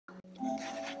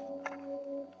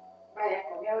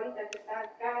ahorita que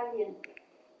está caliente.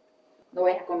 No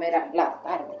voy a comer a la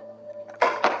tarde.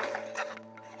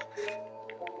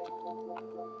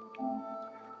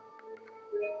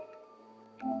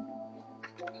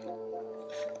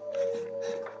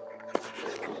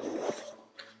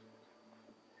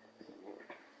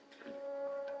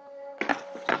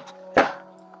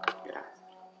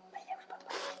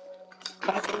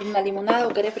 ¿Vas a querer una limonada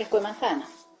o querés fresco de manzana?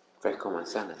 Fresco de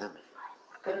manzana, dame.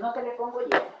 Pero no te le pongo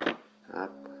hielo. Ah,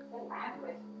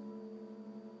 Pues.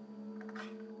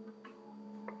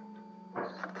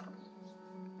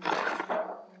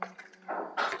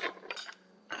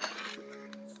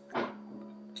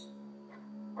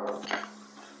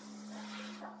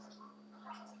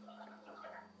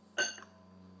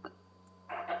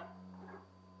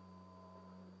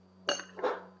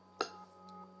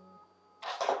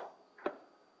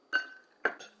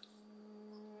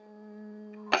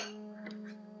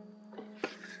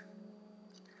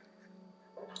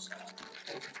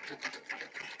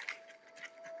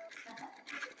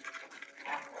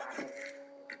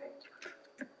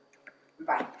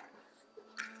 Vale.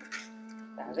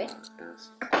 ¿Estás bien?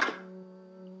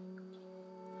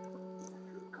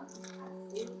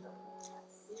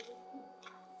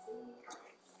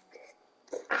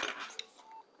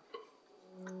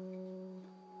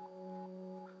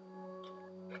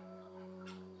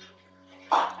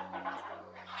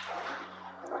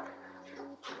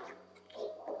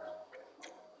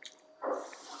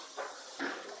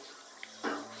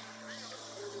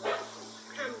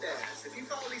 gracias. If you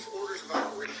follow these orders of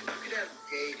operation, you could have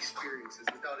gay experiences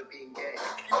without it being gay.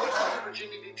 If you want to give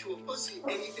virginity to a pussy,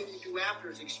 anything you do after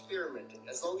is experimenting.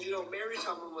 As long as you don't marry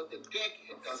someone with a dick,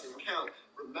 it doesn't count.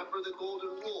 Remember the golden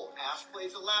rule. Ass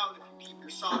plays allowed. Keep your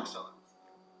socks on.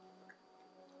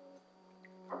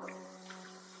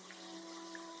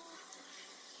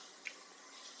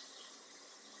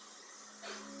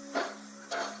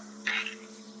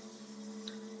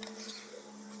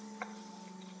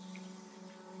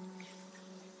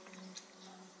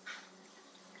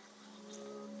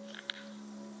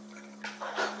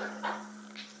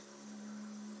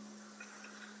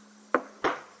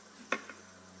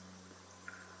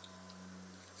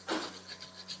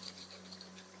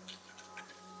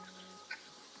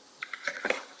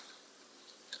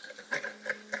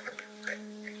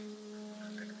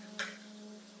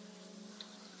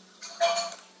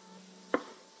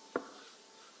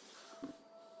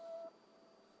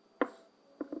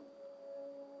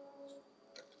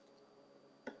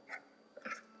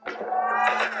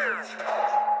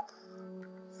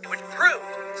 Which proved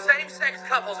same-sex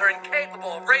couples are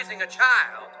incapable of raising a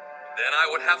child. Then I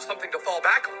would have something to fall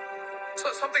back on. So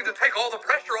something to take all the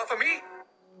pressure off of me.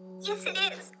 Yes, it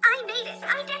is. I made it.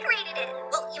 I decorated it.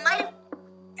 Well, you might have...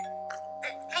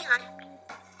 hang on.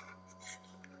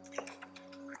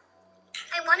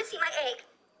 I want to see my egg.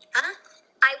 Huh?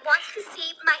 I want to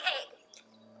see my egg.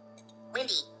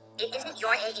 Wendy, it isn't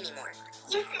your egg anymore.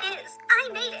 Yes, it is. I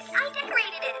made it. I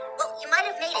decorated it. Well, you might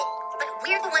have made it, but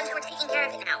we're the ones who are taking care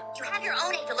of it now. You have your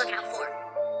own egg to look out for.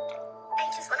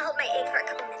 I just want to hold my egg for a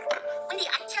couple minutes. Wendy,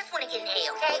 I just want to get an A,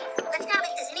 okay? Let's not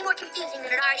make this any more confusing than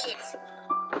it already is.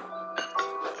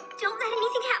 Don't let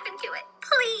anything happen to it.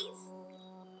 Please.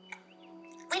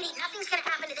 Wendy, nothing's going to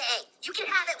happen to the egg. You can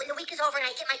have it when the week is over and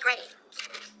I get my grade.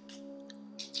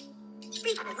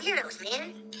 Freaking weirdos,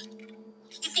 man.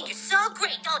 You think you're so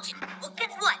great, don't you? Well,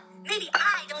 guess what? Maybe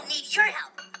I don't need your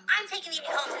help. I'm taking the egg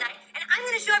home tonight, and I'm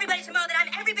going to show everybody tomorrow that I'm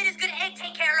every bit as good an egg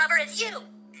take-care-offer as you.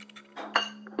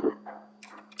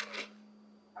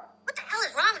 What the hell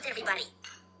is wrong with everybody?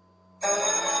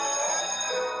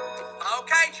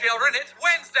 Okay, children, it's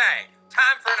Wednesday.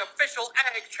 Time for an official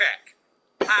egg check.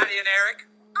 Heidi and Eric.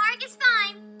 Arg is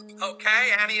fine.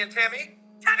 Okay, Annie and Timmy.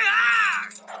 Timmy,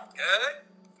 good.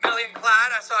 Millie and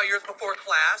Clyde, I saw yours before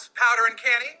class. Powder and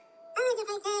Kenny.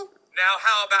 Now,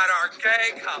 how about our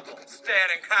gay couple, Stan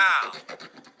and Kyle?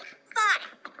 Fine.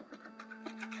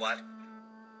 What?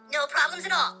 No problems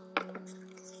at all.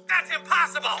 That's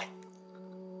impossible!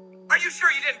 Are you sure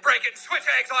you didn't break it and switch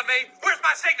eggs on me? Where's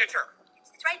my signature?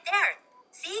 It's right there.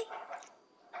 See?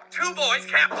 Two boys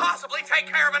can't possibly take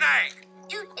care of an egg.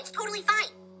 Dude, it's totally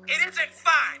fine. It isn't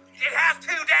fine. It has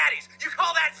two daddies. You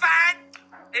call that fine?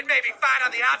 It may be fine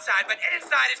on the outside, but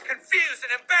inside it's confused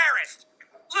and embarrassed.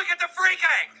 Look at the freak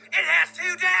egg. It has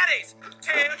two daddies.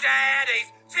 Two daddies.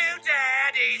 Two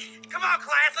daddies. Come on,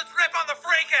 class, let's rip on the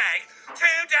freak egg.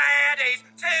 Two daddies.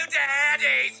 Two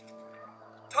daddies.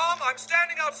 Tom, I'm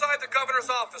standing outside the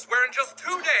governor's office where in just 2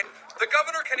 days, the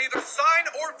governor can either sign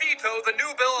or veto the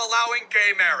new bill allowing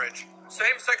gay marriage.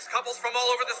 Same-sex couples from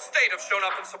all over the state have shown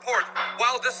up in support,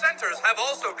 while dissenters have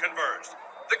also converged.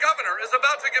 The governor is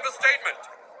about to give a statement.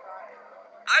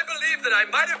 I believe that I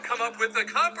might have come up with a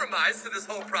compromise to this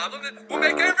whole problem that will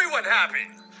make everyone happy.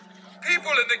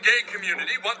 People in the gay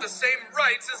community want the same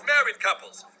rights as married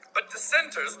couples, but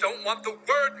dissenters don't want the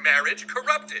word marriage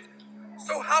corrupted.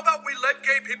 So how about we let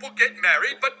gay people get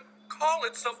married, but call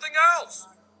it something else?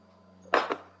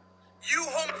 You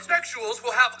homosexuals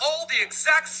will have all the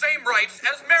exact same rights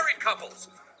as married couples,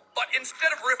 but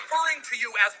instead of referring to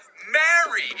you as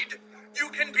married, you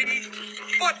can be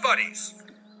butt buddies.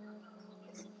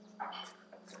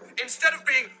 Instead of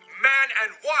being man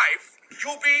and wife,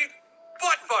 you'll be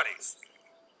butt buddies.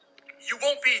 You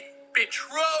won't be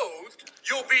betrothed,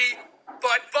 you'll be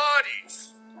butt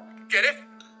buddies. Get it?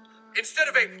 Instead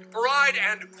of a bride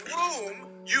and groom,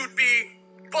 you'd be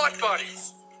butt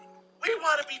buddies. We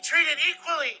want to be treated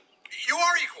equally. You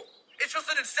are equal. It's just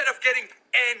that instead of getting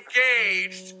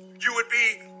engaged, you would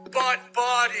be butt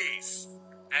buddies.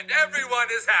 And everyone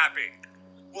is happy.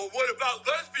 Well, what about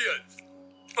lesbians?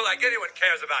 Well, like anyone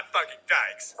cares about fucking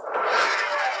dykes. Oh,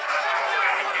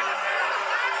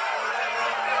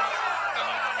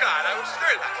 God, I was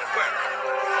sure that would work.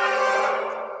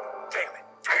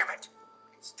 Damn it.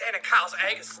 Stan and Kyle's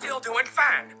egg is still doing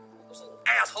fine. Those little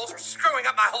assholes are screwing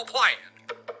up my whole plan.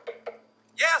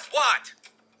 Yes, what?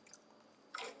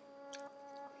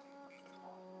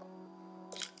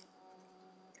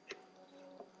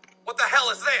 What the hell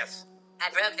is this? I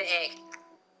broke the egg.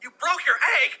 You broke your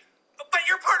egg? But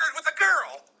you're partnered with a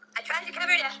girl. I tried to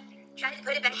cover it up. Tried to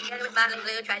put it back together with modeling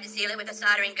glue. Tried to seal it with a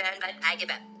soldering gun, but I give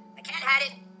up. I can't hide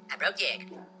it. I broke the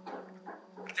egg.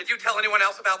 Did you tell anyone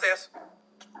else about this?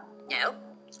 No.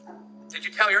 Did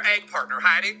you tell your egg partner,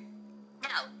 Heidi?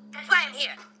 No. That's why I'm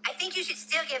here. I think you should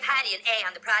still give Heidi an A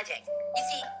on the project. You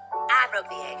see, I broke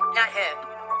the egg, not her.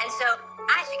 And so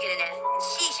I should get an F, and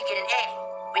she should get an A.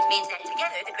 Which means that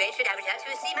together, the grade should average out to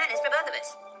a C- for both of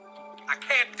us. I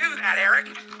can't do that,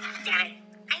 Eric. Damn it.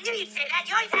 I knew you'd say that.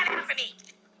 You always have it out for me.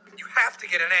 You have to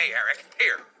get an A, Eric.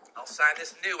 Here, I'll sign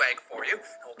this new egg for you,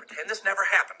 and we'll pretend this never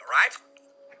happened, all right?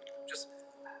 Just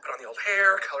put on the old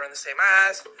hair, color in the same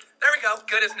eyes. There we go.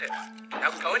 Good as new.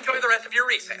 Now go enjoy the rest of your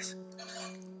recess.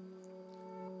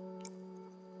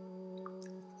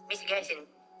 Mr. Gerson,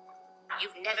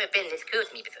 you've never been this cool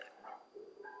to me before.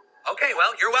 Okay,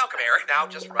 well, you're welcome, Eric. Now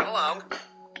just run along.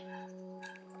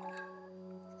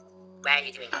 Why are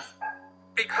you doing this?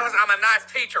 Because I'm a nice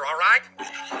teacher, all right?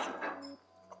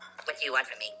 What do you want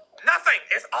from me? Nothing.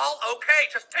 It's all okay.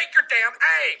 Just take your damn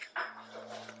egg.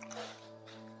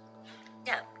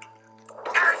 No.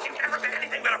 Eric, you've never been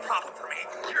anything but a problem for me.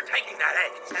 You're taking that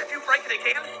egg. And if you break it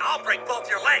again, I'll break both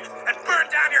your legs and burn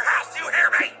down your house. Do you hear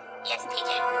me? Yes, PJ.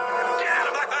 Get out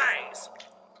of my face.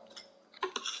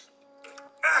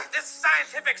 This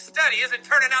scientific study isn't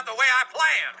turning out the way I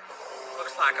planned.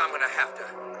 Looks like I'm going to have to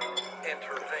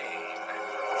intervene.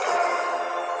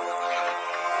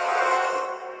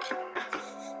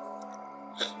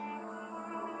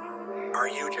 Are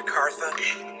you Jakarta?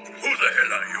 Who the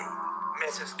hell are you?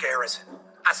 Mrs. Garrison.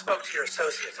 I spoke to your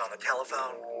associates on the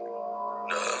telephone.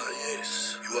 Ah,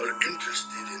 yes. You are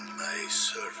interested in my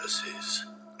services.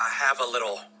 I have a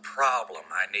little problem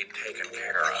I need taken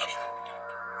care of.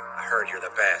 I heard you're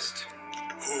the best.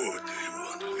 Who do you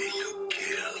want me to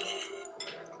kill?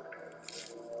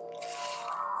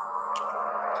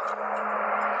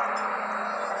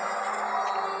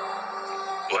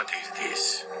 What is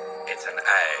this? It's an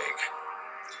egg.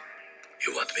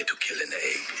 You want me to kill an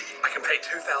egg? I can pay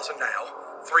 $2,000 now.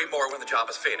 3 more when the job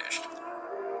is finished.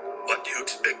 What do you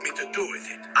expect me to do with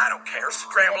it? I don't care.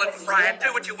 Scramble it, fry it,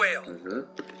 do what you will.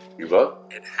 You vote?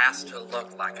 It has to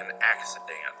look like an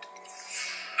accident.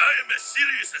 I am a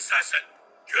serious assassin.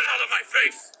 Get out of my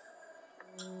face.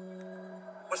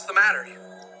 What's the matter? You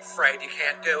afraid you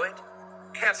can't do it?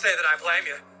 Can't say that I blame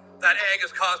you. That egg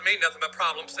has caused me nothing but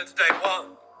problems since day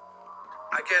one.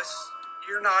 I guess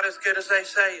you're not as good as they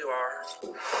say you are.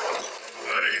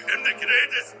 I am the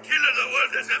greatest killer the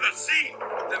world has ever seen.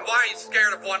 Then why are you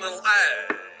scared of one little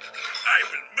egg? I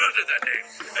will murder that egg,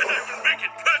 and I will make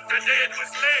it cut the day it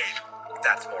was laid.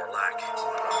 That's more like it.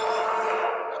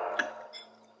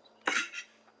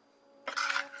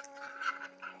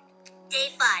 Day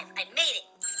 5. I made it.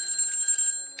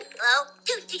 Hello?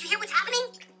 Dude, did you hear what's happening?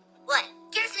 What?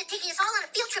 Garrison is taking us all on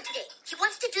a field trip today. He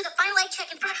wants to do the final egg check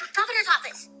in front of the governor's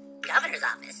office. Governor's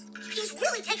office? He's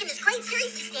really taking this grade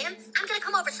seriously, Stan. I'm gonna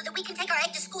come over so that we can take our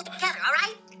egg to school together, all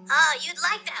right? Oh, you'd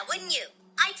like that, wouldn't you?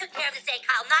 I took care of this egg,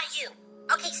 Kyle, not you.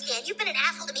 Okay, Stan, you've been an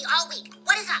asshole to me all week.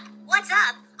 What is up? What's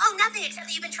up? Oh, nothing,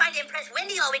 except that you've been trying to impress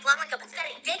Wendy all week long like a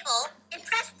pathetic dickhole.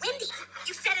 Impress Wendy?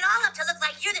 You set it all up to look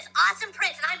like you're this awesome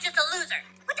prince and I'm just a loser.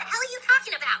 What the hell are you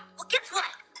talking about? Well, guess what?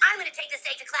 going to take this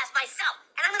egg to class myself,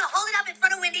 and I'm going to hold it up in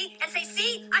front of Wendy and say,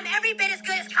 see, I'm every bit as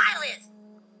good as Kyle is.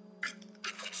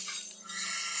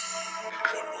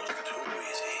 What will you do with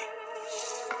it?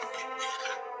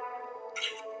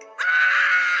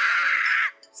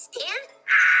 Stan?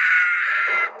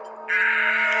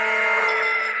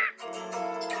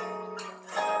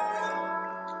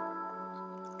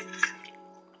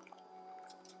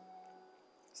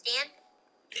 Stan?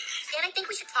 Stan, I think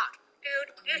we should talk.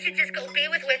 Dude, you should just go be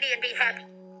with Wendy and be happy.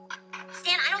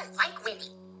 Stan, I don't like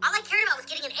Wendy. All I cared about was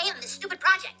getting an A on this stupid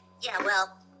project. Yeah,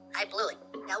 well, I blew it.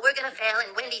 Now we're gonna fail, and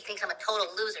Wendy thinks I'm a total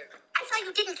loser. I thought you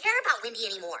didn't care about Wendy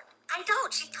anymore. I don't.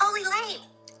 She's totally lame.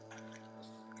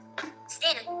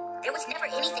 Stan, there was never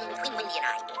anything between Wendy and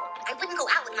I. I wouldn't go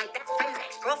out with my best friend's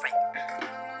ex-girlfriend.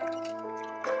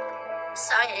 I'm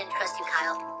sorry I didn't trust you,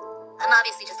 Kyle. I'm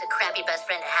obviously just a crappy best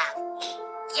friend to have.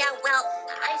 Yeah, well,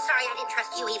 I'm sorry I didn't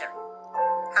trust you either.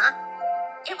 Huh?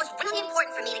 It was really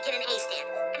important for me to get an A, Stan.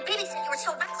 And Baby said you were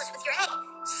so reckless with your egg.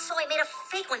 So I made a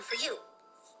fake one for you.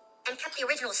 And kept the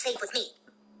original safe with me.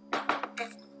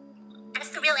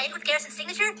 That's the real egg with Garrison's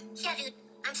signature? Yeah, dude.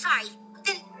 I'm sorry.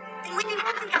 Then Wendy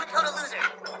won't think I'm a total loser.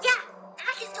 Yeah, and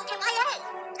I can still get my egg.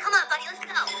 Come on, buddy, let's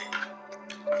go.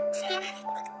 Stan,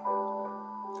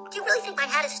 do you really think my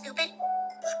hat is stupid?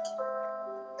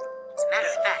 As a matter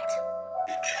of fact,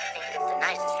 I think it's the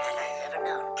nicest hat I've ever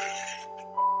known.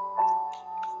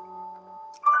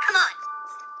 Come on.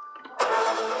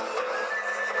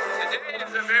 Today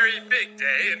is a very big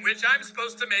day in which I'm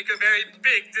supposed to make a very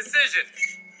big decision.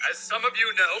 As some of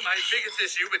you know, my biggest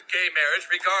issue with gay marriage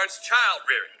regards child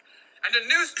rearing. And a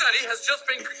new study has just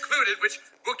been concluded which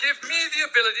will give me the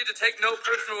ability to take no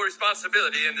personal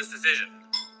responsibility in this decision.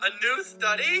 A new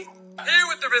study? Here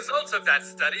with the results of that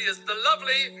study is the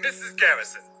lovely Mrs.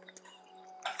 Garrison.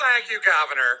 Thank you,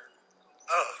 Governor.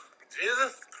 Oh,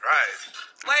 Jesus Christ.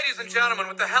 Ladies and gentlemen,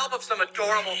 with the help of some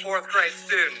adorable fourth grade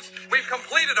students, we've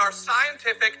completed our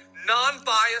scientific,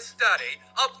 non-biased study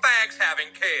of fags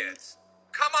having kids.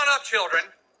 Come on up, children.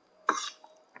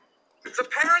 The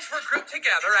parents were grouped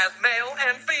together as male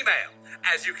and female.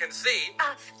 As you can see...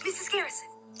 Mrs. Garrison,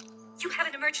 you have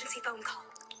an emergency phone call.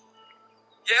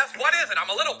 Yes, what is it? I'm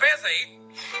a little busy.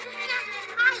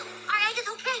 Kyle, our egg is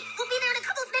okay. We'll be there in a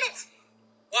couple of minutes.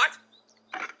 What?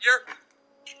 You're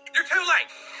too late.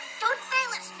 Don't fail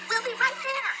us. We'll be right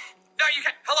there. No, you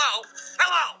can't. Hello?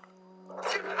 Hello?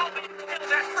 You told me to kill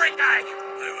that freak egg.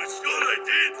 I was sure I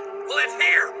did. Well, it's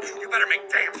here. You better make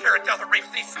damn sure it doesn't reach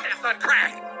these snaps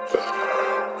uncracked.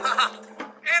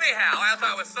 Anyhow, as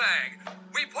I was saying,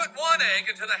 we put one egg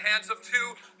into the hands of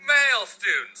two male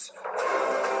students.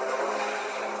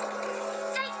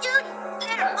 Thanks, dude.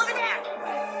 There, over there.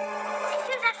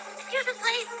 Excuse us,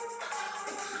 please.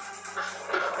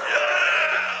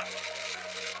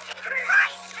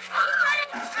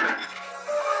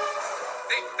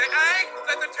 The egg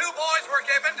that the two boys were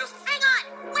given just... Hang on.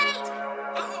 Wait.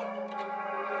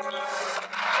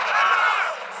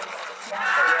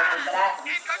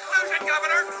 In conclusion,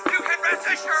 Governor, you can rest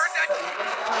assured that...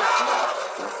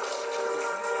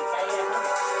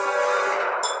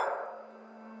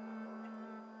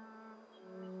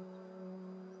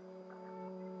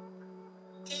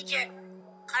 Teacher,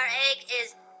 our egg is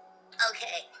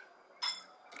okay.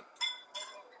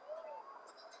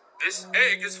 This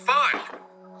egg is fine.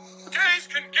 Gays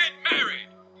can get married.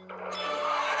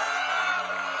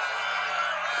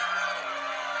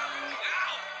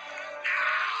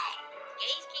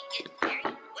 Gays can get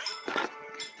married.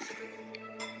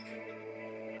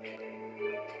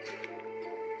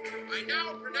 I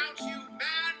now pronounce you